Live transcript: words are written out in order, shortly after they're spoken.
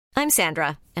I'm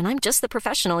Sandra, and I'm just the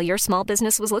professional your small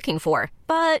business was looking for.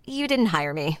 But you didn't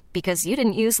hire me because you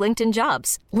didn't use LinkedIn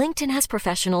Jobs. LinkedIn has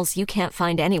professionals you can't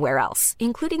find anywhere else,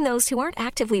 including those who aren't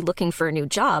actively looking for a new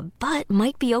job, but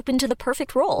might be open to the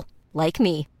perfect role, like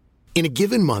me. In a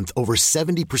given month, over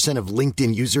 70% of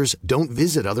LinkedIn users don't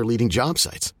visit other leading job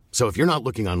sites. So if you're not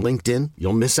looking on LinkedIn,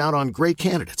 you'll miss out on great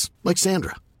candidates like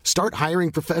Sandra. Start hiring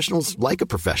professionals like a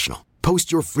professional.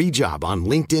 Post your free job on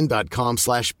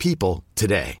linkedin.com/people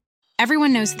today.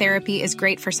 Everyone knows therapy is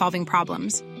great for solving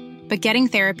problems, but getting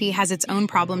therapy has its own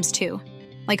problems too,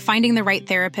 like finding the right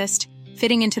therapist,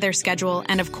 fitting into their schedule,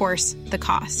 and of course, the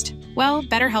cost. Well,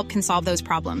 BetterHelp can solve those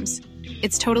problems.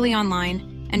 It's totally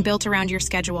online and built around your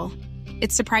schedule.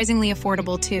 It's surprisingly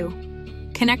affordable too.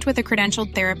 Connect with a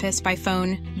credentialed therapist by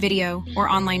phone, video, or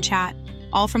online chat,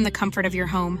 all from the comfort of your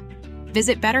home.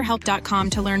 Visit BetterHelp.com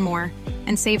to learn more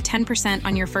and save 10%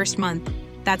 on your first month.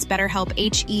 That's BetterHelp,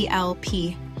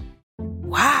 H-E-L-P.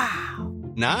 Wow.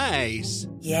 Nice.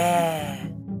 Yeah.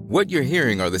 What you're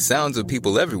hearing are the sounds of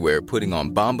people everywhere putting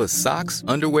on Bombas socks,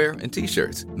 underwear, and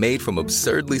T-shirts made from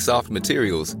absurdly soft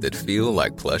materials that feel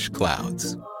like plush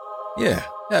clouds. Yeah,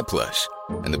 that plush.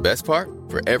 And the best part?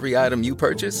 For every item you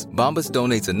purchase, Bombas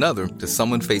donates another to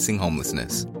someone facing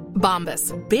homelessness.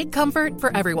 Bombas. Big comfort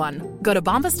for everyone. Go to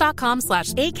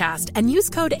bombas.com/ACAST and use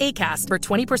code ACAST for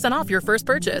 20% off your first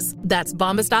purchase. That's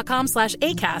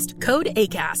bombas.com/ACAST. Code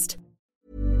ACAST.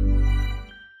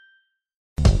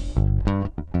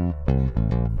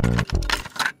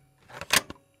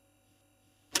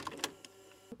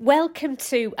 Welcome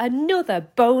to another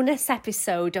bonus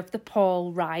episode of the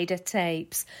Paul Ryder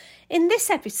Tapes. In this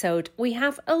episode, we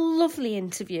have a lovely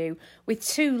interview with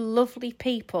two lovely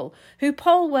people who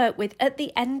Paul worked with at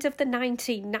the end of the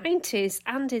 1990s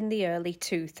and in the early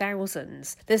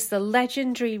 2000s. There's the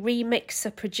legendary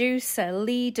remixer producer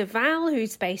Lee Deavall,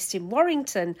 who's based in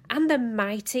Warrington, and the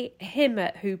mighty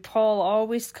Himat, who Paul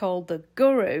always called the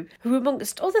Guru, who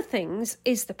amongst other things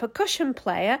is the percussion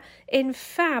player in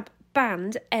Fab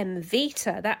band M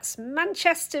Vita. That's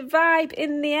Manchester vibe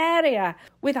in the area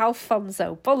with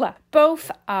Alfonso Buller.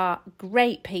 Both are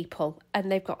great people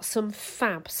and they've got some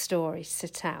fab stories to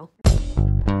tell.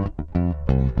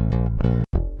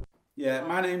 Yeah,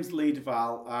 my name's Lee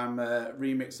Deavall. I'm a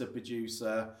remixer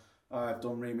producer. I've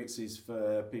done remixes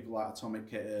for people like Atomic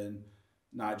Kitten,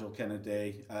 Nigel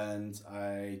Kennedy, and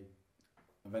I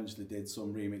eventually did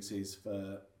some remixes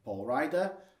for Paul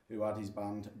Ryder, who had his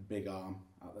band Big Arm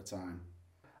at the time.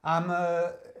 I'm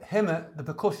Himat, the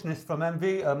percussionist from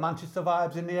MV, Manchester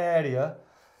Vibes in the area,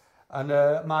 and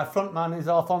my frontman is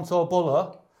Alfonso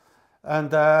Buller,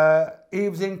 and he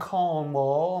was in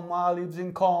Cornwall, and while he was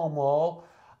in Cornwall,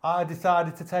 I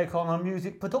decided to take on a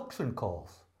music production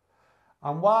course.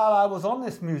 And while I was on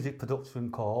this music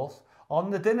production course, on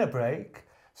the dinner break,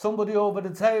 somebody over the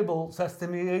table says to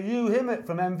me, "Are you Himat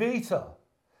from M Vita?"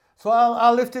 So I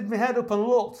lifted my head up and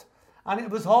looked, and it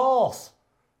was Horse.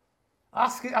 I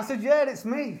said, "Yeah, it's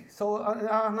me." So and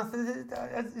I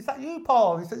said, "Is that you,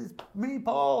 Paul?" He said, "It's me,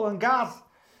 Paul, and Gaz."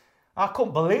 I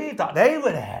couldn't believe that they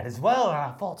were there as well, and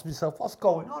I thought to myself, "What's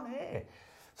going on here?"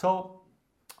 So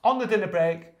on the dinner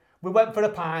break, we went for a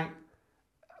pint.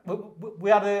 We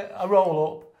had a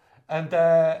roll-up, and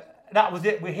that was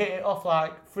it. We hit it off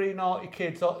like three naughty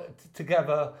kids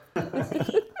together.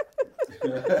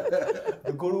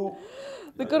 The Guru.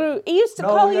 The Guru. He used to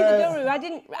call you the Guru. I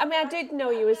did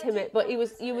know you as Himat, but you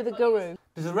were the Guru.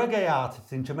 There's a reggae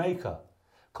artist in Jamaica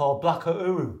called Black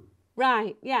Uhuru.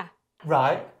 Right, yeah.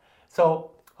 Right.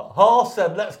 So Horse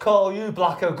said, "Let's call you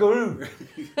Black Guru."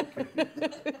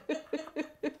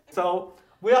 So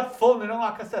we had fun,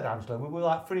 like I said, Angela, we were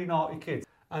like three naughty kids.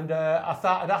 And I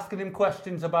started asking him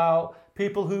questions about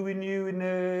people who we knew in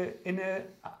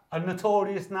a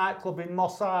notorious nightclub in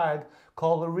Moss Side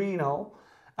called the Reno.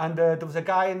 And there was a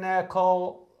guy in there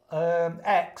called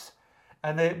X,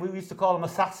 and we used to call him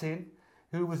Assassin,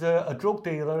 who was a drug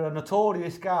dealer, a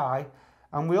notorious guy,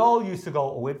 and we all used to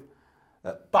go to him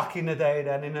back in the day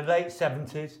then, in the late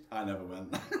 70s. I never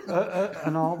went.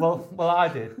 Well, I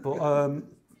did, but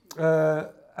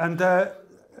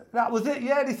that was it,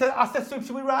 yeah. I said to him,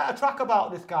 "Should we write a track about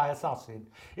this guy, Assassin?"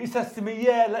 He says to me,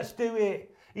 "Yeah, let's do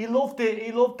it." He loved it.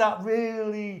 He loved that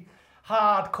really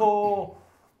hardcore,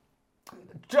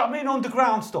 do you know what I mean,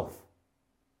 underground stuff.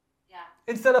 Yeah.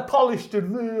 Instead of polished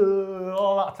and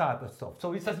all that type of stuff.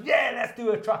 So he says, "Yeah, let's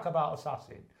do a track about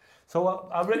Assassin." So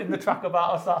I written the track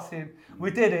about Assassin.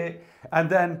 We did it. And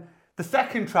then the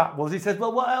second track was, he said,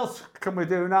 "Well, what else can we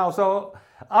do now?" So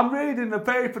I'm reading the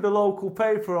paper, the local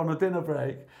paper on a dinner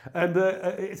break. And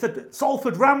it said,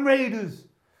 "Salford Ram Raiders."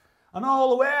 And all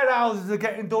the warehouses are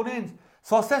getting done in.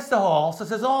 So I says to Horse,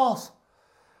 Horse,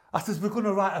 I says, we're going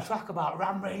to write a track about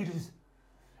Ram Raiders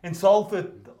in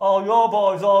Salford. All your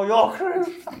boys, all your crew.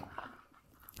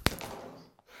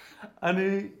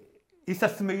 And he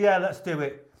says to me, yeah, let's do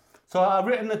it. So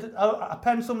I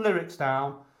penned some lyrics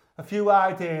down, a few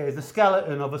ideas, the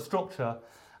skeleton of a structure.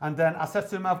 And then I said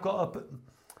to him, I've got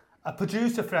a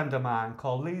producer friend of mine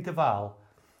called Lee Deavall.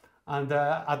 And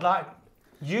I'd like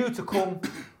you to come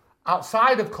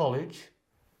outside of college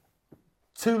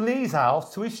to Lee's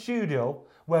house, to his studio,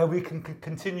 where we can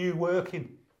continue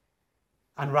working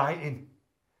and writing.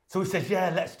 So he says,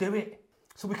 yeah, let's do it.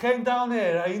 So we came down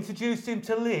here, I introduced him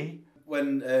to Lee.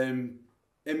 When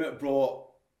Himat brought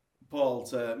Paul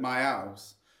to my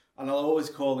house, and I'll always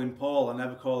call him Paul, I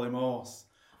never call him Horse.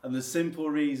 And the simple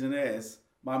reason is,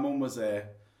 my mum was here,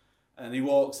 and he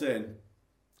walks in.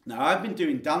 Now, I've been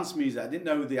doing dance music, I didn't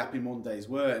know who the Happy Mondays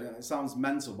were, and it sounds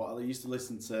mental, but I used to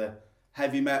listen to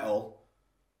heavy metal,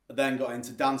 and then got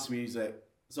into dance music.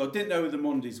 So I didn't know who the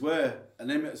Mondays were, and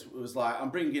Himat was like, I'm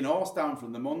bringing Horse down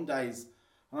from the Mondays.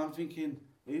 And I'm thinking,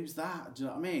 who's that? Do you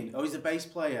know what I mean? Oh, he's a bass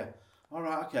player. All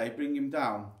right, okay, bring him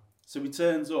down. So he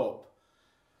turns up,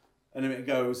 and Himat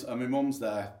goes, and my mum's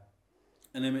there.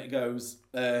 And Himat goes,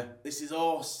 this is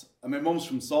Horse. And my mum's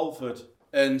from Salford.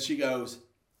 And she goes,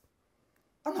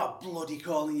 I'm not bloody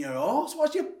calling you Horse.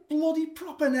 What's your bloody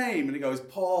proper name? And he goes,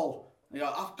 Paul. And I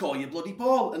go, I'll call you bloody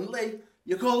Paul. And Lee,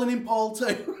 you're calling him Paul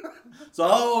too. So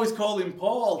I always call him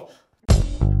Paul.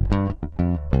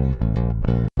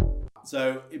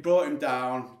 So he brought him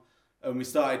down, and we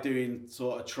started doing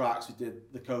sort of tracks. We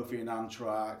did the Kofi Annan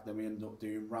track, then we ended up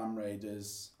doing Ram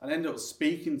Raiders. And I ended up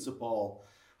speaking to Paul.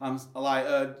 I'm like,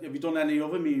 have you done any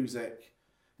other music?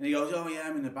 And he goes, oh yeah,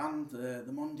 I'm in a band,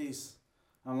 the Mondays.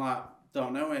 I'm like,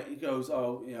 don't know it. He goes,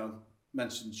 oh, you know,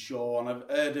 mentioned Sean. I've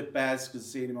heard of Bez because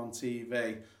I've seen him on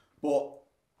TV. But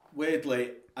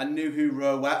weirdly, I knew who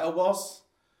Rowetta was,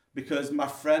 because my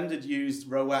friend had used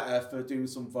Rowetta for doing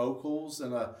some vocals,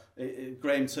 and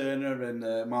Graham Turner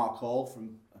and Mark Hall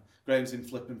from Graham's in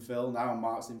Flip and Phil now, and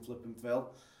Mark's in Flip and Phil.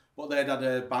 But they'd had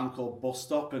a band called Bus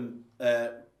Stop, and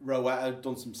Rowetta had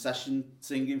done some session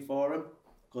singing for him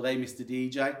called Hey Mr.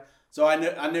 DJ. So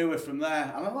I knew her from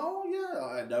there, and I'm like, oh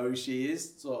yeah, I know who she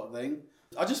is, sort of thing.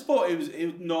 I just thought he was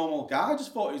a normal guy. I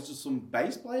just thought he was just some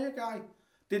bass player guy.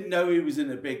 Didn't know he was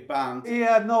in a big band. He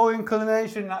had no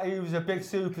inclination that he was a big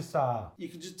superstar. You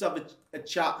could just have a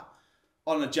chat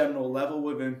on a general level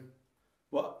with him.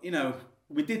 But, you know,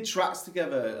 we did tracks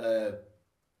together,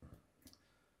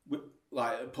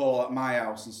 like Paul at my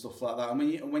house and stuff like that.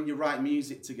 And when you write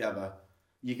music together,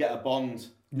 you get a bond.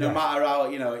 No matter how,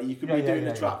 you know, you could be doing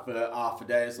a track for half a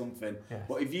day or something. Yeah.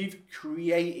 But if you've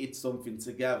created something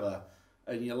together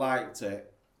and you liked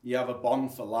it, you have a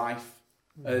bond for life.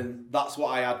 And that's what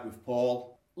I had with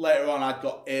Paul. Later on, I'd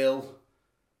got ill,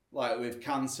 like with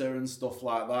cancer and stuff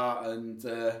like that. And,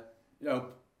 you know,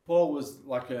 Paul was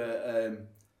like a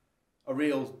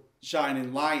real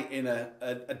shining light in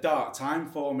a dark time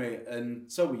for me.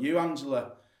 And so were you,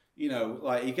 Angela. You know,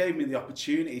 like he gave me the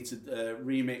opportunity to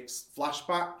remix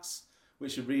Flashbacks,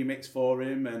 which are remixed for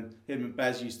him. And him and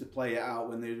Bez used to play it out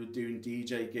when they were doing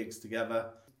DJ gigs together.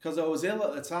 Because I was ill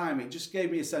at the time, it just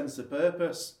gave me a sense of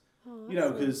purpose. Oh, you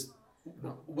know, because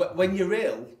when you're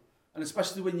ill, and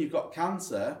especially when you've got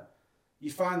cancer,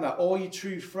 you find that all your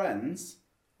true friends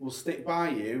will stick by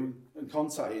you and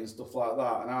contact you and stuff like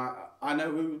that. And I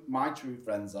know who my true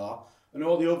friends are, and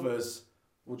all the others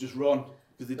will just run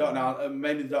because they don't know,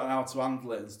 maybe they don't know how to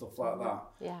handle it and stuff like that.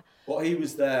 Yeah. But he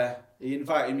was there. He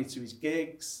invited me to his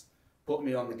gigs, put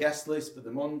me on the guest list for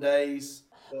the Mondays.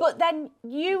 But then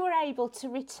you were able to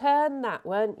return that,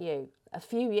 weren't you? A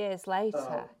few years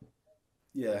later.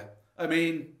 Yeah, I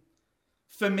mean,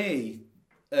 for me,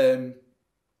 any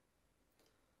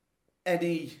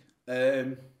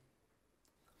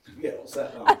get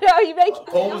upset now. I know you make.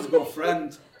 Paul was a good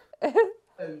friend.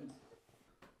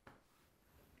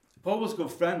 Paul was a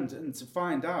good friend, and to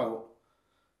find out,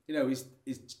 you know, his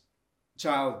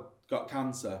child got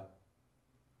cancer,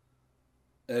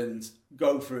 and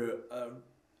go through a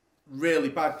really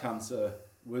bad cancer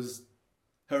was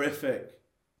horrific.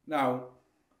 Now,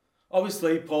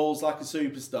 obviously, Paul's like a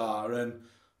superstar, and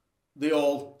they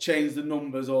all change the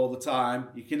numbers all the time.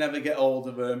 You can never get hold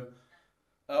of them.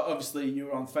 Obviously, you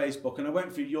were on Facebook, and I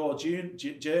went through your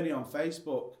journey on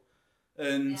Facebook,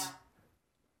 and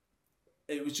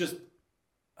it was just,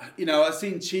 you know, I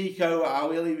seen Chico,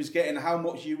 how ill he was getting, how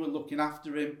much you were looking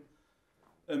after him,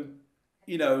 and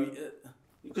you know,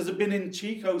 because I've been in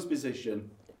Chico's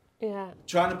position,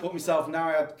 trying to put myself, now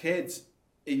I had kids,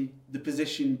 in the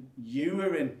position you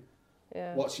were in.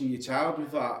 watching your child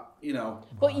with that,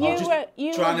 But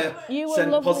you trying to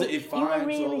send lovely. positive vibes You were all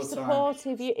really the time.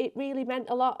 supportive. It really meant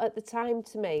a lot at the time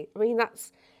to me. I mean,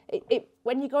 that's it.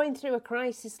 When you're going through a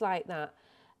crisis like that,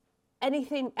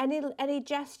 any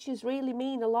gestures really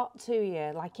mean a lot to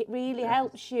you. Like it really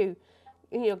helps you,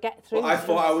 get through. But I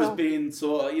thought I was so. being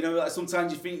sort of, like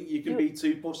sometimes you think you can be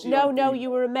too pushy. No, you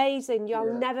were amazing.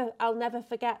 I'll never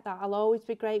forget that. I'll always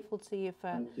be grateful to you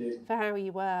for how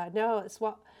you were. No, it's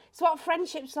what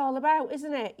friendship's all about,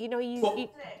 isn't it?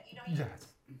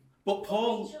 But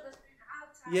Paul,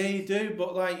 yeah, you do.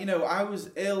 But I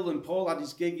was ill and Paul had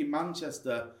his gig in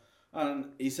Manchester, and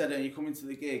he said, "Are you coming to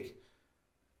the gig?"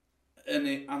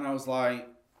 And I was like,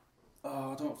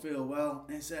 "Oh, I don't feel well."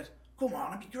 And he said, "Come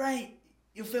on, it'd be great.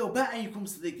 You'll feel better. You come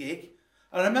to the gig."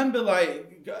 And I remember, I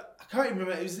can't even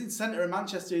remember. It was in the centre of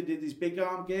Manchester. He did his big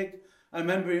arm gig. I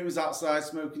remember he was outside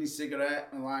smoking his cigarette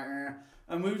and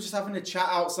we were just having a chat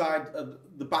outside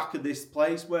the back of this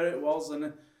place where it was,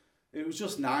 and it was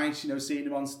just nice, seeing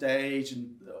him on stage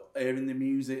and hearing the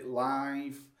music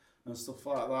live and stuff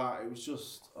like that. It was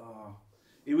just,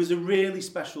 he was a really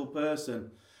special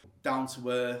person, down to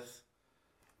earth.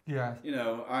 Yeah.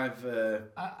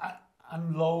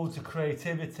 And loads of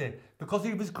creativity because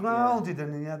he was grounded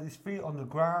and he had his feet on the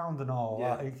ground and all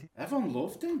that. Everyone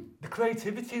loved him. The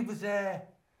creativity was there.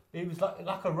 He was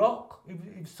like a rock.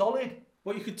 He was solid.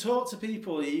 But you could talk to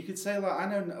people. You could say I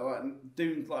know,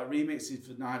 doing remixes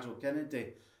for Nigel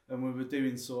Kennedy, and we were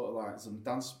doing sort of some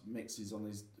dance mixes on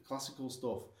his classical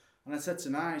stuff. And I said to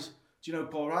Nige, "Do you know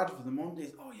Paul Ryder for the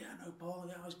Mondays?" "Oh yeah, I know Paul.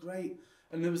 Yeah, it was great."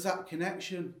 And there was that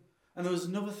connection. And there was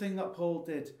another thing that Paul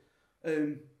did.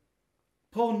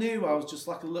 Paul knew I was just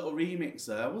like a little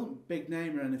remixer. I wasn't a big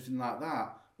name or anything like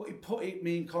that. But he put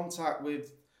me in contact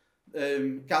with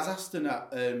Gaz Aston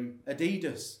at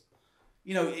Adidas.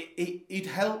 He'd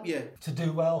help you to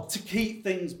do well, to keep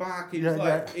things back.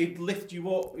 He'd lift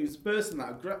you up. He was the person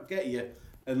that would get you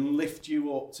and lift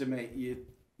you up to make you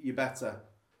better.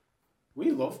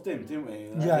 We loved him, didn't we?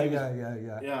 Yeah.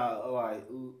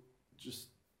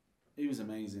 He was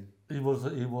amazing. He was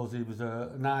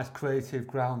a nice, creative,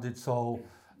 grounded soul,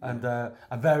 and a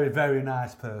very, very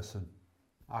nice person.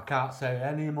 I can't say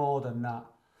any more than that.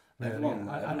 Really. Everyone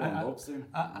loves him.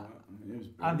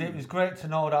 And it was great to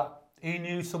know that he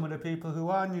knew some of the people who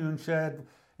I knew and shared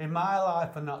in my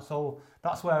life and that. So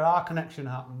that's where our connection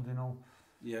happened,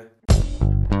 Yeah.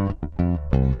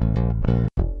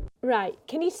 Right.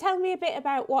 Can you tell me a bit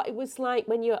about what it was like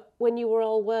when you were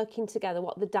all working together?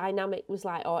 What the dynamic was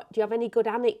like, or do you have any good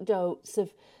anecdotes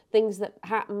of things that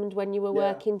happened when you were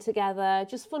working together?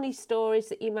 Just funny stories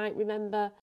that you might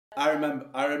remember. I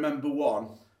remember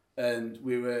one, and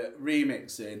we were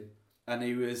remixing, and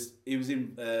he was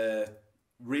in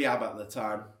rehab at the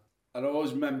time, and I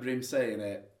always remember him saying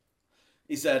it.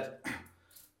 He said,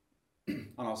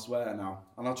 and I'll swear now,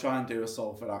 and I'll try and do a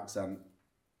Salford accent.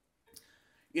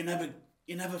 You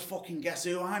never fucking guess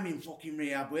who I'm in fucking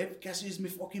rehab with. Guess who's my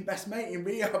fucking best mate in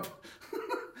rehab?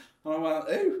 And I went,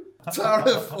 who?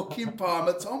 Tara fucking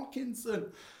Palmer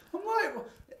Tompkinson.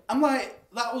 I'm like,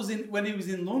 that was when he was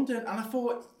in London, and I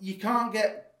thought, you can't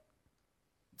get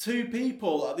two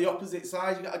people at the opposite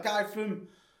side. You got a guy from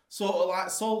sort of like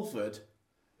Salford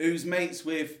who's mates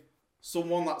with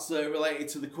someone that's related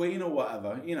to the Queen or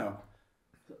whatever,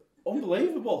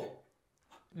 Unbelievable.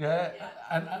 Yeah,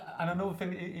 and another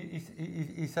thing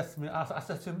he says to me, I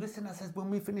said to him, listen, I said, when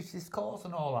we finish this course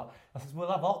and all that, I said,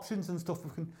 we'll have options and stuff,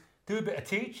 we can do a bit of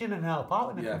teaching and help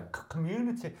out in the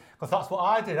community, because that's what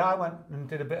I did. I went and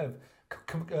did a bit of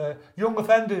young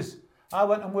offenders. I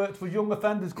went and worked with young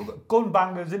offenders, gun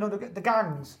bangers, the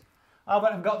gangs. I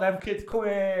went and got them kids, come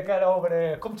here, get over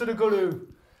there, come to the Guru.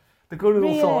 The Guru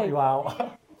will sort you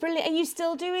out. Brilliant. Are you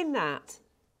still doing that?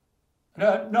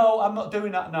 No, I'm not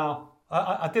doing that now.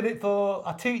 I did it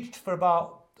I teached for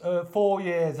about 4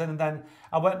 years, and then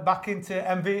I went back into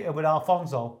Mvita with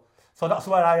Alfonso. So that's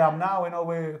where I am now.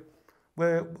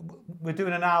 We're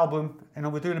doing an album.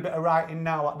 We're doing a bit of writing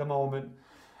now at the moment,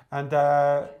 and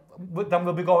then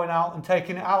we'll be going out and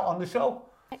taking it out on the show.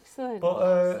 Excellent. But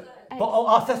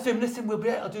I said to him, listen, we'll be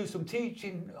able to do some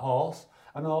teaching, horse,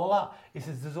 and all that. He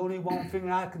says, there's only one thing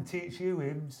I can teach you,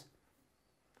 Hims.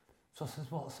 So I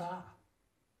says, what's that?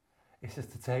 He says,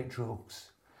 to take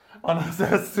drugs. And I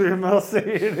says to him, I'll see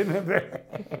you in a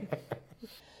bit.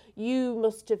 You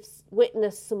must have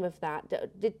witnessed some of that.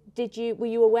 Were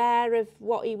you aware of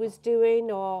what he was doing,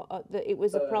 or that it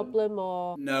was a problem,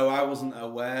 or? No, I wasn't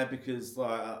aware, because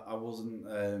I wasn't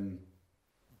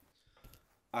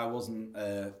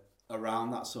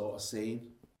around that sort of scene.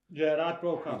 Yeah, I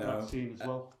broke out that scene as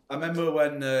well. I remember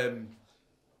when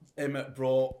Himat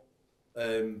brought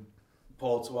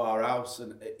Paul to our house,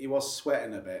 and he was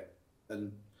sweating a bit,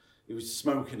 and he was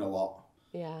smoking a lot.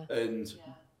 Yeah. And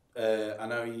I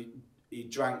know he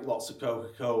drank lots of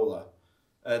Coca-Cola,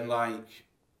 and like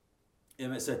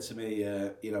Emmett said to me,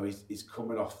 he's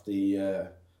coming off the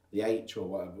H or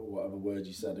whatever word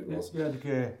you said it was. Yeah, the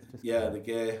gear. Yeah, the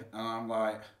gear, and I'm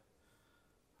like,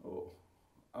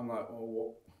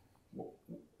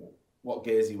 what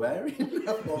gear is he wearing?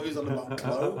 I thought he was on about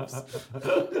clothes.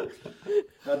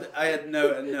 I had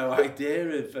no idea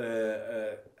of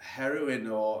heroin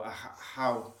or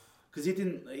how, because he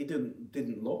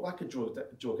didn't look like a drug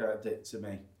addict to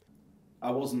me.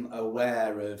 I wasn't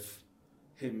aware of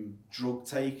him drug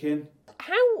taking.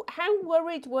 How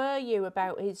worried were you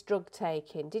about his drug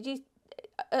taking? Did you,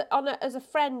 as a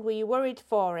friend, were you worried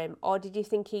for him, or did you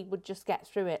think he would just get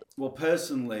through it? Well,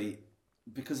 personally,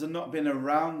 because I've not been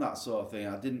around that sort of thing,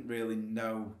 I didn't really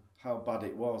know how bad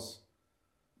it was.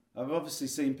 I've obviously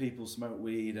seen people smoke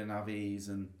weed and have E's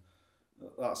and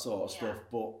that sort of stuff,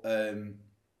 but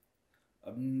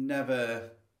I've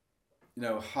never,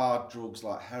 hard drugs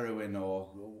like heroin or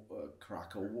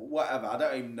crack or whatever. I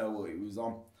don't even know what he was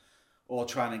on or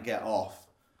trying to get off.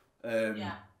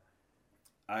 I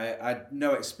had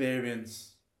no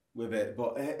experience with it,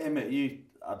 but Emmett, you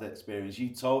had experience.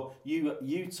 You told me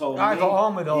I got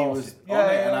on with horses.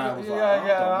 I was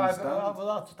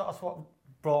like, that's what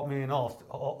brought me and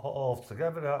horse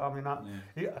together. I mean,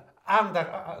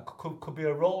 I could be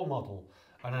a role model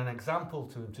and an example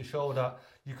to him to show that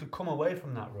you could come away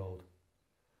from that road.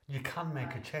 You can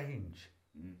make a change.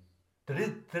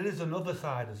 There is another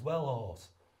side as well, horse.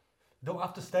 You don't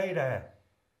have to stay there.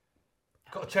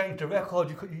 You've got to change the record.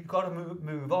 You've got to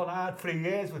move on. I had 3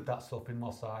 years with that stuff in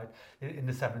my side in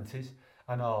the 70s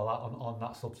and all that on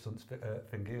that substance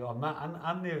thingy, on that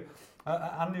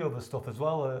and the other stuff as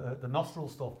well, the nostril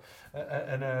stuff.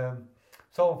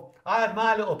 So I had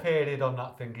my little period on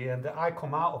that thingy, and I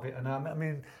come out of it, and I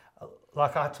mean,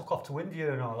 like I took off to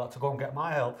India and all that to go and get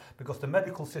my help because the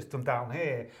medical system down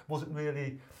here wasn't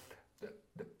really,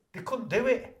 they couldn't do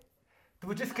it. They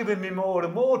were just giving me more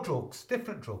and more drugs,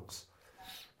 different drugs,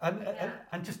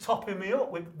 and just topping me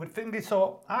up with thingy.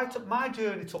 So my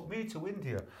journey took me to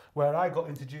India, where I got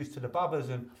introduced to the Babas,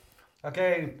 and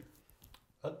again,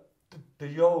 the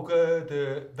yoga,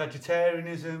 the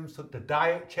vegetarianism, so the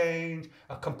diet change,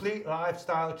 a complete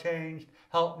lifestyle change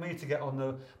helped me to get on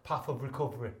the path of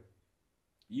recovery.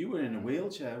 You were in a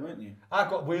wheelchair, weren't you? I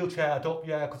got wheelchaired up,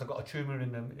 because I got a tumour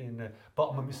in the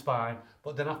bottom of my spine.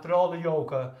 But then after all the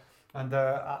yoga, and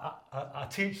I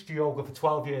teach the yoga for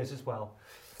 12 years as well,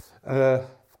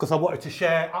 because I wanted to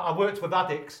share. I worked with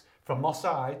addicts from my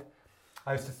side.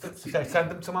 I used to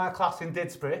send them to my class in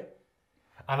Didsbury,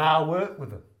 and I worked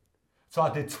with them. So I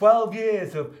did 12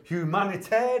 years of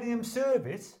humanitarian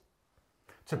service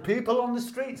to people on the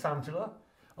streets, Angela,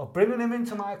 of bringing them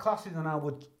into my classes, and I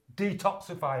would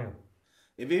detoxify him.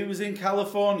 If he was in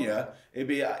California, he'd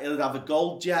have a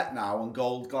gold jet now and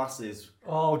gold glasses.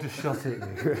 Oh, just shut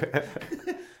it.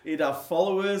 He'd have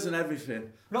followers and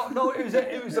everything. No,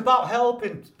 it was about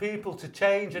helping people to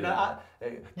change, and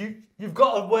you've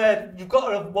got to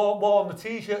worn the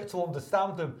t-shirt to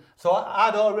understand them. So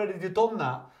I'd already done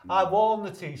that. I worn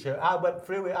the t-shirt. I went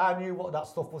through it. I knew what that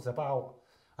stuff was about,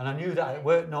 and I knew that it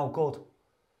weren't no good.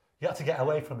 You had to get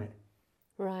away from it.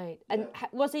 Right. And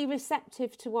was he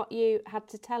receptive to what you had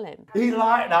to tell him? He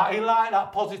liked that. He liked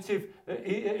that positive.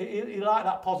 He liked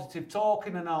that positive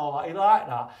talking and all that. He liked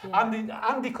that.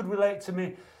 Yeah. Andy could relate to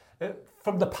me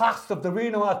from the past of the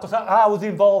Reno, because I was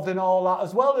involved in all that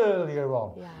as well earlier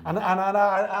on. Yeah. And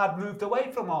I'd moved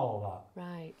away from all that.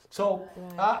 Right. So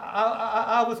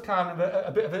I was kind of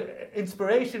a bit of an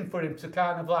inspiration for him to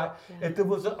kind of like, if there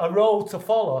was a road to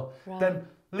follow, then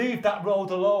leave that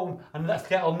road alone and let's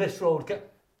get on this road.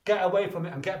 Get away from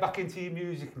it and get back into your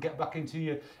music and get back into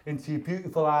your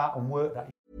beautiful art and work that.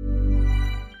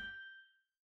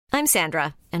 I'm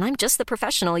Sandra, and I'm just the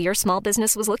professional your small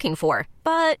business was looking for.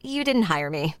 But you didn't hire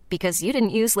me because you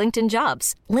didn't use LinkedIn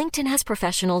Jobs. LinkedIn has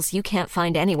professionals you can't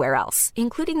find anywhere else,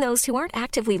 including those who aren't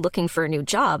actively looking for a new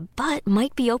job, but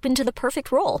might be open to the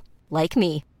perfect role, like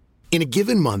me. In a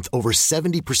given month, over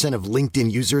 70% of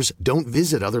LinkedIn users don't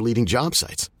visit other leading job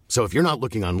sites. So if you're not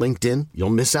looking on LinkedIn, you'll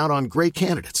miss out on great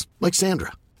candidates like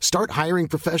Sandra. Start hiring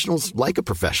professionals like a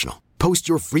professional. Post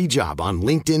your free job on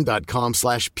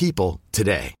linkedin.com/people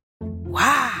today.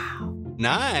 Wow.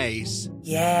 Nice.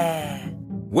 Yeah.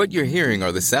 What you're hearing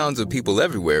are the sounds of people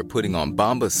everywhere putting on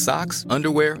Bombas socks,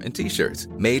 underwear, and T-shirts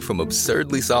made from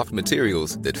absurdly soft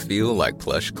materials that feel like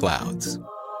plush clouds.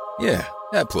 Yeah,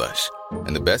 that plush.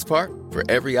 And the best part? For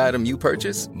every item you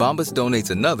purchase, Bombas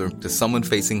donates another to someone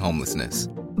facing homelessness.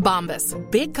 Bombas.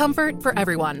 Big comfort for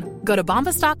everyone. Go to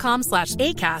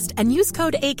bombas.com/ACAST and use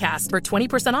code ACAST for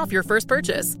 20% off your first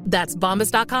purchase. That's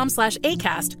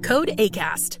bombas.com/ACAST. Code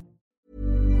ACAST.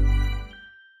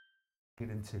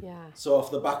 Yeah. So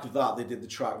off the back of that, they did the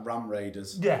track Ram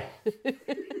Raiders. Yeah.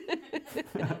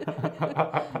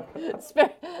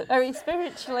 Very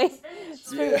spiritually.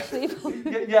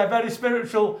 Yeah, very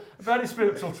spiritual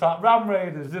track. Ram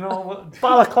Raiders,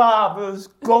 balaclavas,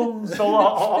 guns, a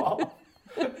lot.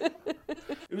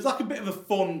 It was like a bit of a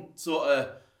fun sort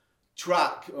of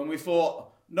track, and we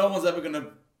thought no one's ever going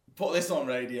to put this on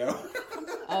radio.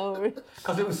 Oh,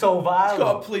 because it was so violent. It's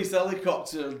got a police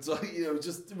helicopter.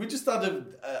 We just had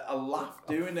a laugh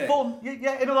doing it. Fun,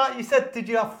 yeah. Like you said, did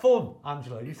you have fun,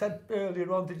 Angela? You said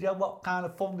earlier on, what kind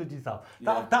of fun did you have?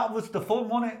 That was the fun,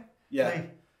 wasn't it? Yeah. Hey.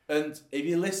 And if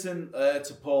you listen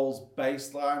to Paul's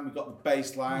bass line, we've got the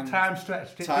bass line. Time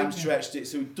stretched it,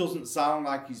 so it doesn't sound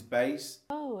like his bass.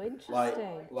 Oh,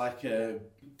 interesting. Like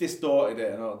distorted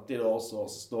it and did all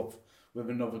sorts of stuff with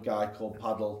another guy called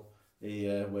Paddle. He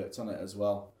worked on it as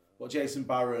well. But Jason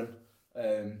Barron,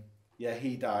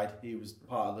 he died. He was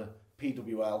part of the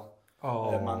PWL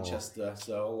Manchester.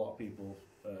 So a lot of people,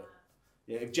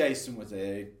 if Jason was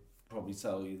here, he'd probably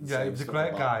tell you. He was a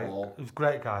great guy. Paul. He was a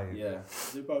great guy. Yeah,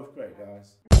 they're both great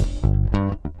guys.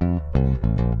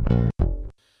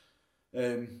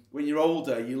 When you're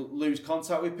older, you lose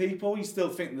contact with people. You still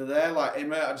think they're there. Like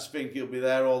Himat, I just think he'll be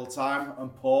there all the time.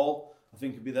 And Paul, I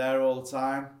think he'll be there all the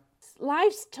time.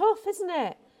 Life's tough, isn't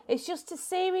it? It's just a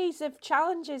series of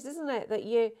challenges, isn't it, that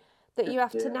you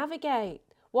have to navigate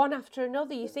one after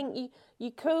another. You think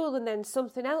you're cool, and then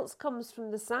something else comes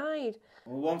from the side.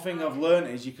 Well, one thing I've learned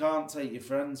is you can't take your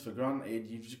friends for granted.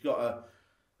 You've just got to,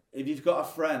 if you've got a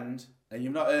friend and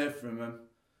you've not heard from them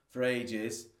for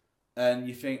ages, and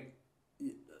you think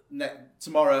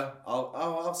tomorrow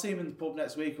I'll see him in the pub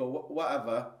next week or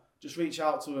whatever, just reach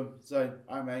out to him, say,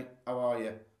 "Hi mate, how are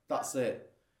you?" That's it.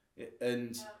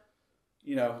 And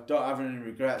don't have any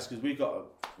regrets, because we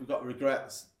got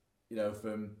regrets,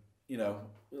 from we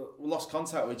lost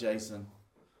contact with Jason,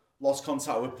 lost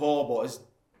contact with Paul, but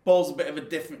Paul's a bit of a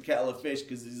different kettle of fish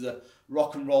because he's a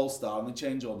rock and roll star and they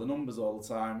change all the numbers all the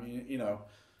time.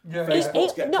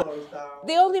 Facebook's get closed down.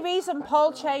 The only reason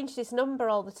Paul changed his number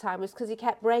all the time was because he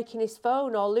kept breaking his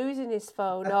phone or losing his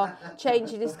phone or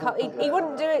changing his he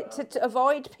wouldn't do it to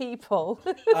avoid people.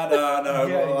 I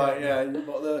know.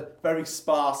 But they're very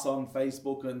sparse on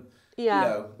Facebook and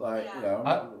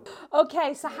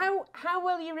Okay, so how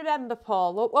will you remember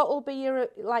Paul? What will be your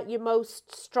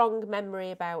most strong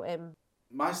memory about him?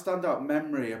 My standout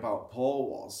memory about Paul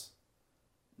was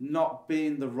not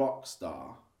being the rock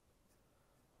star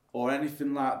or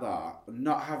anything like that,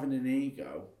 not having an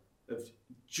ego, of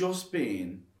just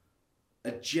being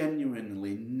a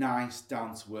genuinely nice,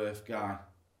 down-to-earth guy.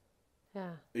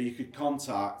 Yeah. Who you could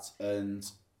contact and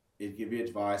he'd give you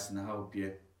advice and help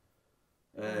you.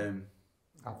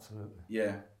 Absolutely.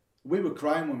 Yeah. We were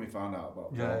crying when we found out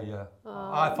about Paul. Yeah.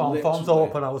 Oh. I found Fonzo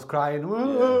up and I was crying.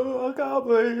 I can't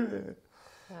believe it.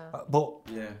 Yeah. But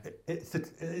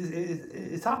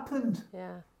it's happened.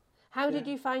 Yeah. How did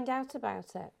you find out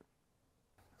about it?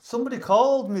 Somebody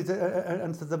called me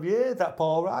and said, "Have you heard that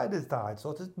Paul Ryder's died?"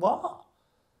 So I said, "What?"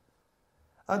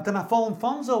 And then I phoned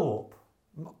Fonzo up,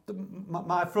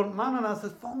 my front man, and I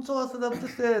said, "Fonzo," I said, "I've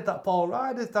just heard that Paul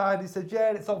Ryder's died." He said,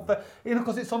 "Yeah, it's on,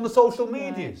 because it's on the social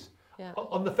medias,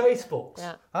 on the Facebooks."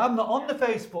 Yeah. I'm not on the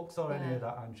Facebooks or any of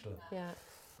that, Angela. Yeah.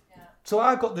 So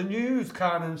I got the news,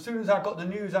 and as soon as I got the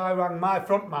news, I rang my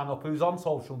front man up, who's on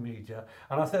social media,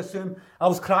 and I said to him, I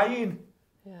was crying.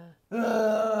 Yeah.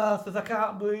 I said, "I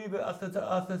can't believe it." I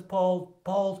said,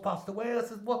 Paul's passed away. I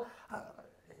said, "Well,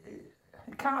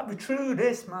 it can't be true,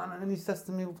 this, man." And then he says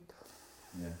to me,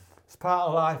 "It's part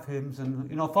of life, hymns." And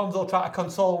Fonzo tried to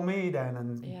console me then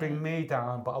and bring me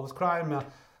down, but I was crying my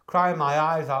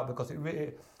eyes out because it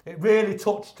really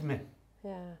touched me.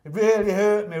 Yeah. It really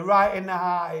hurt me right in the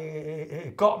heart.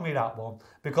 It got me, that one,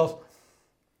 because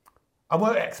I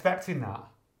weren't expecting that.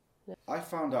 I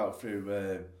found out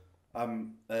through I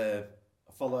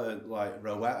follow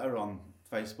Rowetta on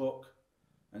Facebook,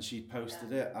 and she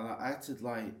posted it, and I had to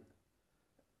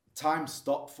time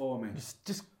stopped for me. It's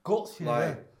just guts,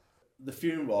 the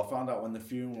funeral. I found out when the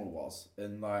funeral was,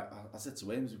 and I said to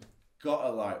him, "We've got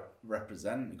to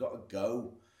represent. We've got to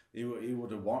go." He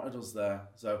would have wanted us there.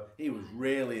 So he was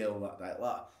really ill that day.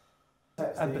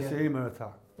 Emphysema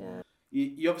attack. Yeah.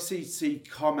 You obviously see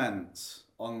comments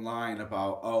online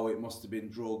about, it must have been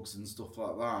drugs and stuff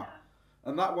like that.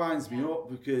 And that winds me up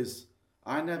because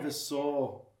I never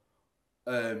saw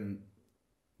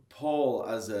Paul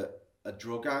as a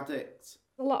drug addict.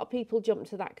 A lot of people jumped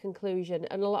to that conclusion,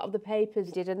 and a lot of the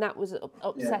papers did, and that was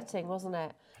upsetting, wasn't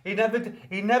it? He never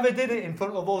did it in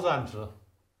front of us, Angela.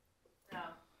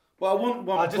 Well, I want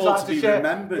Paul to be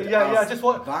remembered. I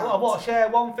want to share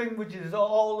one thing, which is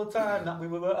all the time that we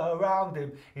were around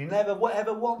him. He never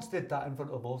ever once did that in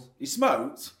front of us. He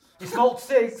smoked. He smoked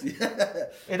cigs.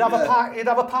 He'd have a pint.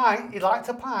 He liked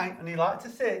a pint, and he liked a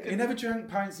cig. He never drank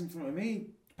pints in front of me.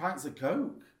 Pints of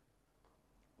Coke.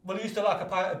 Well, he used to like a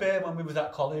pint of beer when we was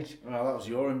at college. Well, that was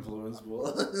your influence,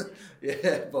 but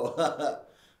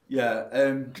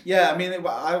I mean,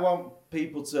 I want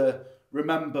people to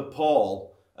remember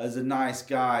Paul as a nice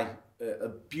guy, a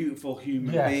beautiful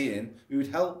human being who would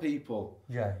help people.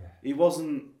 Yeah. He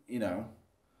wasn't, I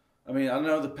mean, I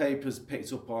know the papers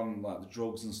picked up on like the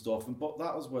drugs and stuff, but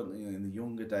that was when in the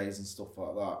younger days and stuff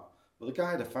like that. But the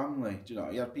guy had a family, he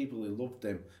had people who loved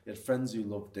him, he had friends who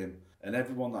loved him, and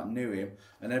everyone that knew him,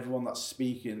 and everyone that's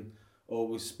speaking or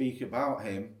will speak about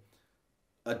him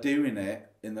are doing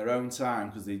it in their own time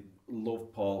because they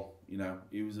love Paul.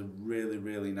 He was a really,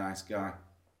 really nice guy.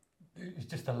 He's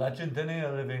just a legend, isn't he?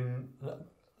 A living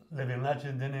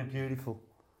legend, isn't he?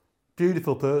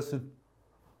 Beautiful person.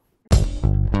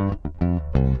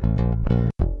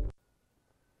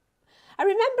 I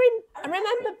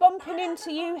remember bumping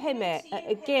into you, Himat, at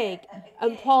a gig,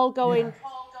 and Paul going,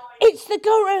 "It's the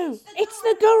Guru! It's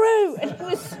the Guru!" And he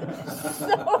was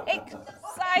so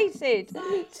excited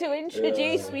to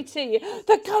introduce me to you.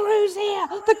 The Guru's here!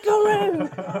 The Guru!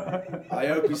 I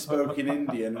hope he spoke in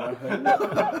Indian.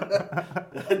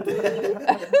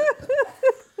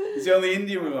 He's the only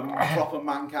Indian with a proper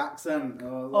Manc accent.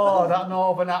 Oh, that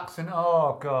northern accent.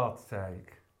 Oh, God's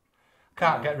sake.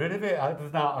 Can't get rid of it.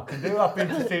 There's nothing I can do. I've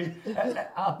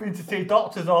been to see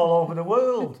doctors all over the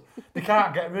world. They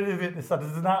can't get rid of it. They said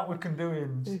there's nothing we can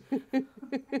do.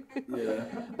 Yeah.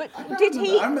 But did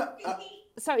he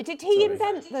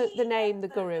invent the name the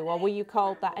Guru, or were you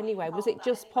called that anyway? Was it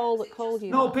just Paul that called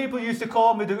you? No, that? people used to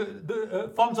call me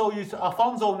Alfonso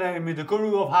named me the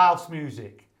Guru of house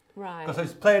music. Right. Because I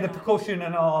was playing the percussion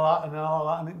and all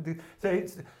that. So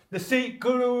it's the Sikh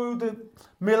Guru, the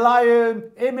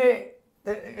Milian, Himat.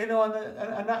 And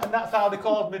that's how they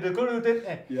called me the Guru, didn't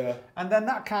they? Yeah. And then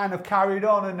that kind of carried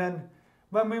on, and then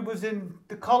when we was in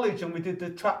the college and we did the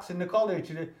tracks in the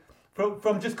college,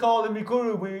 from just calling me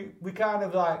Guru, we kind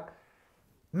of like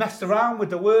messed around with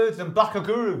the words and Blacker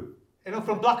Guru,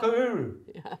 from Blacker Guru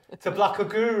to Blacker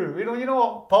Guru. You know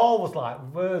what Paul was like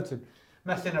with words and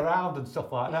messing around and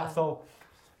stuff like that. So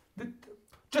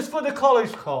just for the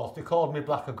college course, they called me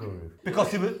Blacker Guru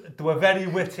because they were very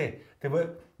witty. They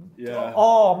were. Yeah.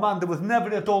 Oh man, there was never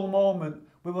a dull moment.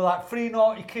 We were like 3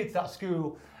 naughty kids at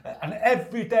school, and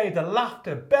every day the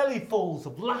laughter, bellyfuls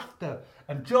of laughter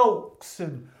and jokes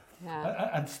and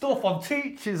stuff on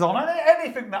teachers, on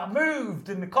anything that moved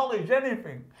in the college,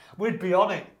 anything, we'd be on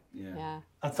it. Yeah.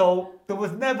 And so there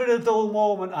was never a dull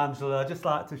moment, Angela. I just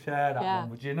like to share that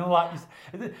one with you.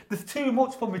 There's too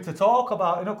much for me to talk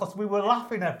about, because we were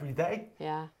laughing every day.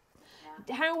 Yeah.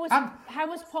 How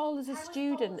was Paul as a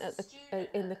student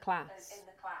in the class?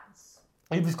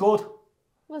 He was good.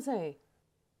 Was he?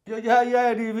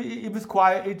 Yeah. He was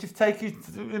quiet. He'd just take his,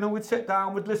 we'd sit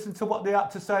down, we'd listen to what they had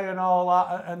to say and all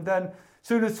that, and then as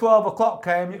soon as 12 o'clock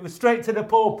came, it was straight to the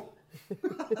pub.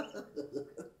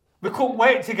 We couldn't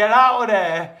wait to get out of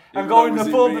there and go in the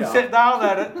pub and sit down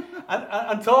there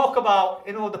and talk about,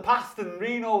 the past and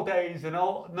Reno days and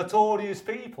all notorious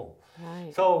people.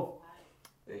 Right. So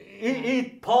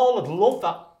Paul had loved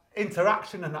that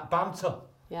interaction and that banter.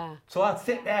 Yeah. So I'd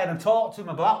sit there and talk to him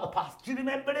about the past. Do you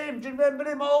remember him?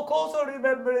 Oh, of course I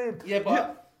remember him. Yeah,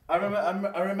 but I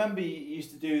remember he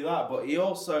used to do that, but he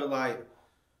also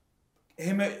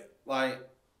even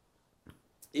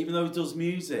though he does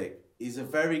music, he's a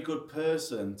very good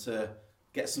person to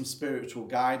get some spiritual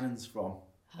guidance from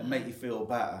and make you feel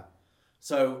better.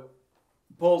 So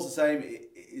Paul's the same.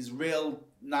 He's a real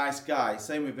nice guy.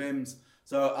 Same with him.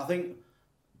 So I think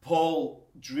Paul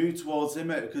drew towards him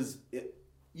because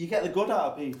you get the good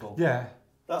out of people. Yeah.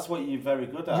 That's what you're very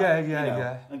good at.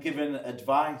 Yeah. And giving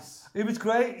advice. He was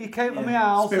great. He came to my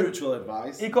house. Spiritual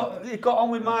advice. He got on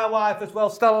with my wife as well,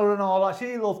 Stella and all that.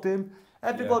 She loved him.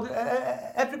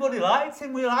 Everybody liked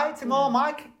him. We liked him. All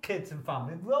my kids and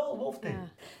family, we all loved him. Yeah.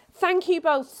 Thank you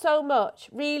both so much.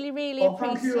 Really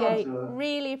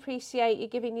appreciate you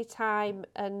giving your time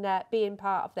and being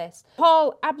part of this.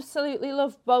 Paul, absolutely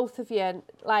love both of you. And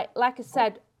like I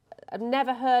said, I've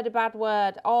never heard a bad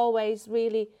word. Always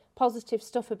really positive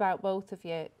stuff about both of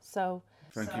you. So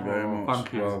Thank you very much.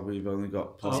 Thank you. Well, we've only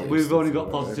got positive. We've only got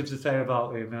positive to say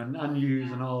about him and yous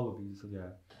and all of you. So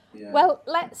Yeah. Well,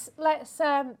 let's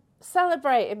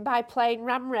celebrate him by playing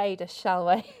Ram Raiders, shall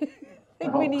we? I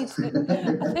think we need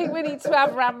to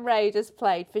have Ram Raiders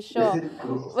played for sure.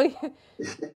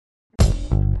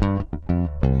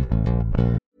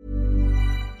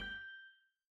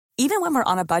 Even when we're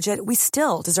on a budget, we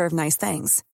still deserve nice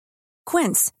things.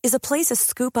 Quince is a place to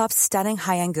scoop up stunning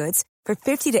high-end goods for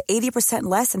 50 to 80%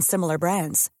 less than similar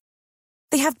brands.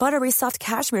 They have buttery soft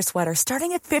cashmere sweaters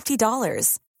starting at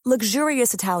 $50,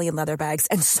 luxurious Italian leather bags,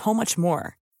 and so much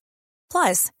more.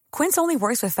 Plus, Quince only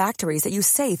works with factories that use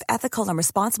safe, ethical, and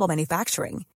responsible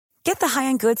manufacturing. Get the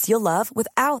high-end goods you'll love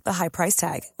without the high price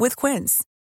tag with Quince.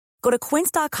 Go to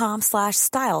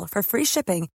quince.com/style for free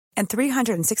shipping and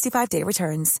 365-day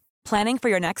returns. Planning for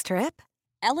your next trip?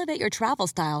 Elevate your travel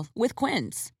style with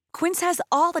Quince. Quince has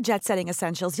all the jet-setting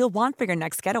essentials you'll want for your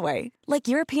next getaway, like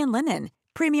European linen,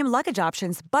 premium luggage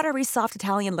options, buttery soft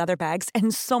Italian leather bags,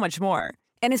 and so much more.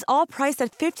 And is all priced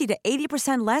at 50 to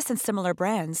 80% less than similar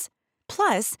brands.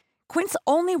 Plus, Quince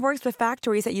only works with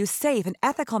factories that use safe and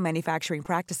ethical manufacturing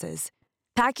practices.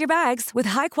 Pack your bags with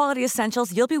high-quality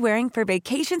essentials you'll be wearing for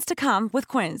vacations to come with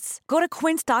Quince. Go to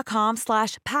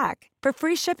quince.com/pack for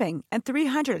free shipping and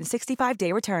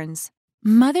 365-day returns.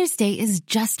 Mother's Day is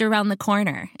just around the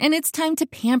corner, and it's time to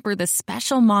pamper the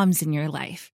special moms in your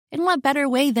life. And what better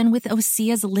way than with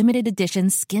Osea's limited edition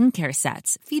skincare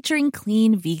sets featuring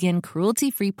clean, vegan,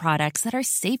 cruelty-free products that are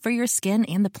safe for your skin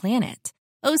and the planet.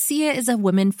 Osea is a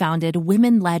women-founded,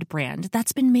 women-led brand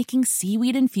that's been making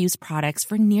seaweed-infused products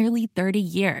for nearly 30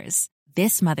 years.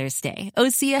 This Mother's Day,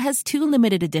 Osea has 2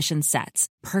 limited edition sets,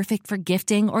 perfect for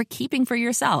gifting or keeping for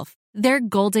yourself. Their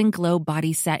Golden Glow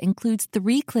body set includes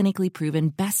 3 clinically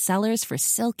proven bestsellers for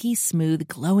silky, smooth,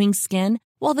 glowing skin,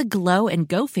 while the Glow and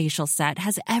Go facial set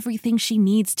has everything she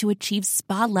needs to achieve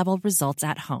spa-level results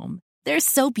at home. They're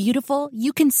so beautiful,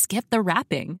 you can skip the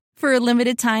wrapping. For a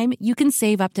limited time, you can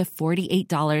save up to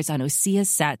 $48 on Osea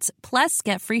sets, plus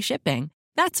get free shipping.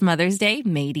 That's Mother's Day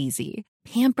made easy.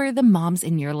 Pamper the moms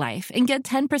in your life and get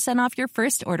 10% off your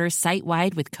first order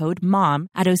site-wide with code MOM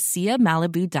at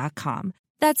OseaMalibu.com.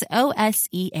 That's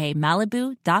OSEA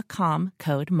Malibu.com,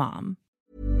 code MOM.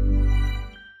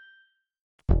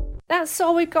 That's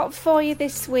all we've got for you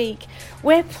this week.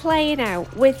 We're playing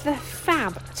out with the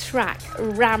fab track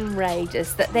Ram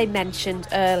Raiders that they mentioned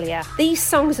earlier. These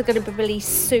songs are going to be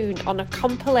released soon on a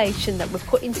compilation that we're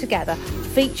putting together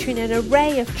featuring an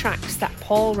array of tracks that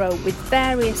Paul wrote with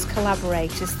various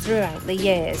collaborators throughout the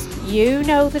years. You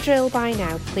know the drill by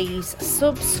now. Please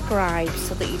subscribe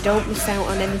so that you don't miss out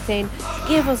on anything.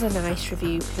 Give us a nice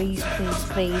review, please, please,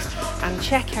 please. And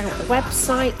check out the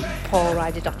website,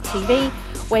 paulrider.tv,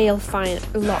 where you'll find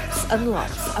lots and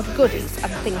lots of goodies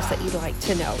and things that you'd like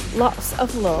to know. Lots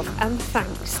of love and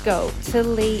thanks go to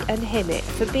Lee and Himat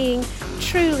for being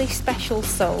truly special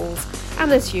souls.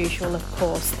 And as usual, of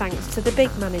course, thanks to the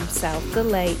big man himself, the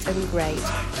late and great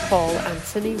Paul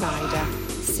Anthony Ryder.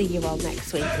 See you all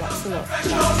next week. Lots of love.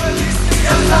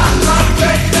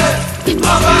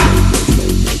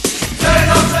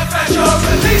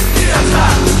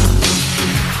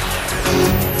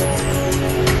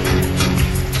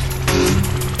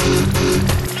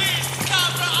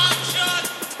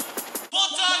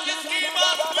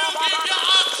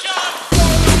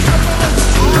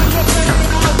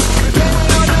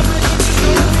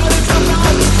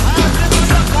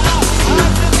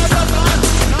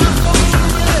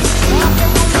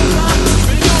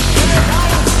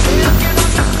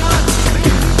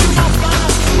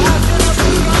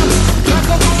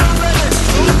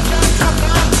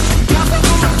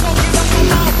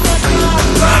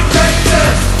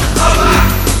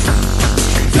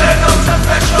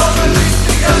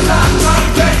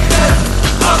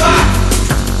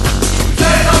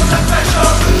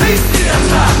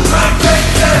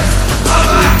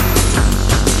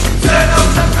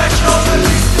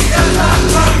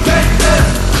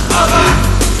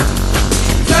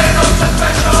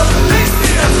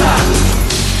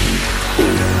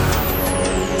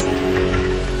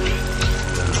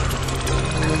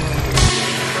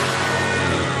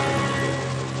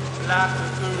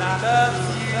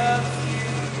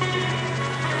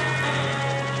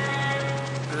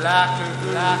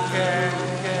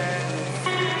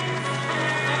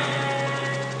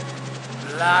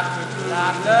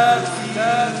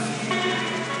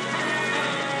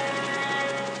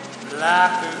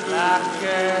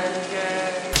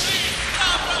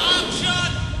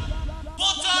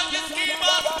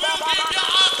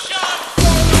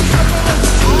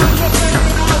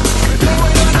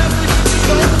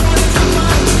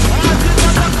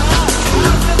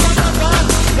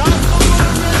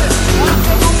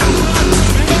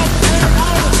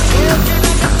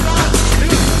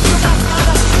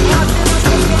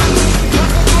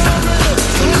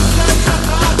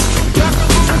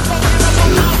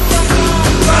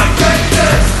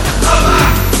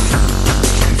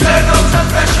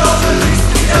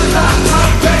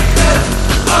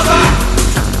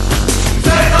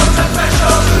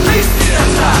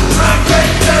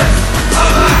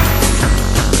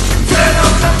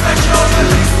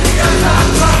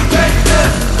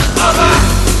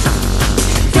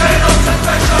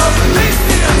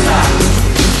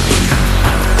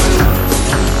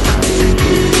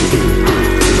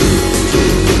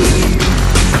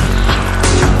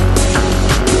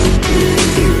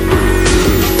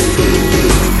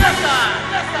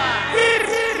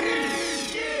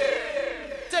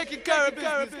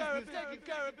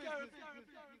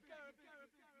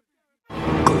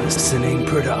 Glistening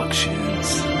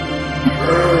Productions.